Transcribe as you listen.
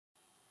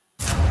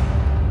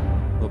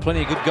scored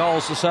plenty of good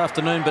goals this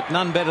afternoon, but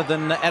none better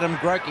than Adam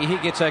Grocke. He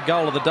gets our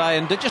goal of the day,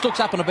 and it just looks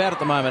up and about at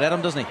the moment,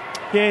 Adam, doesn't he?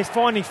 Yeah, he's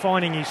finally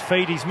finding his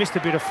feet. He's missed a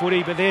bit of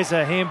footy, but there's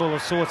a handball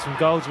of sorts from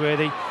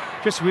Goldsworthy.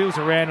 Just wheels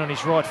around on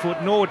his right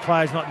foot. Norwood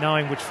players not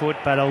knowing which foot,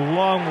 but a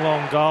long,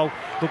 long goal.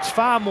 Looks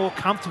far more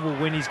comfortable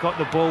when he's got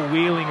the ball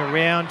wheeling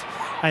around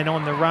and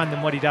on the run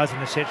than what he does in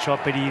the set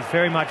shot, but he is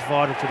very much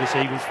vital to this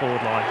Eagles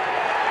forward line.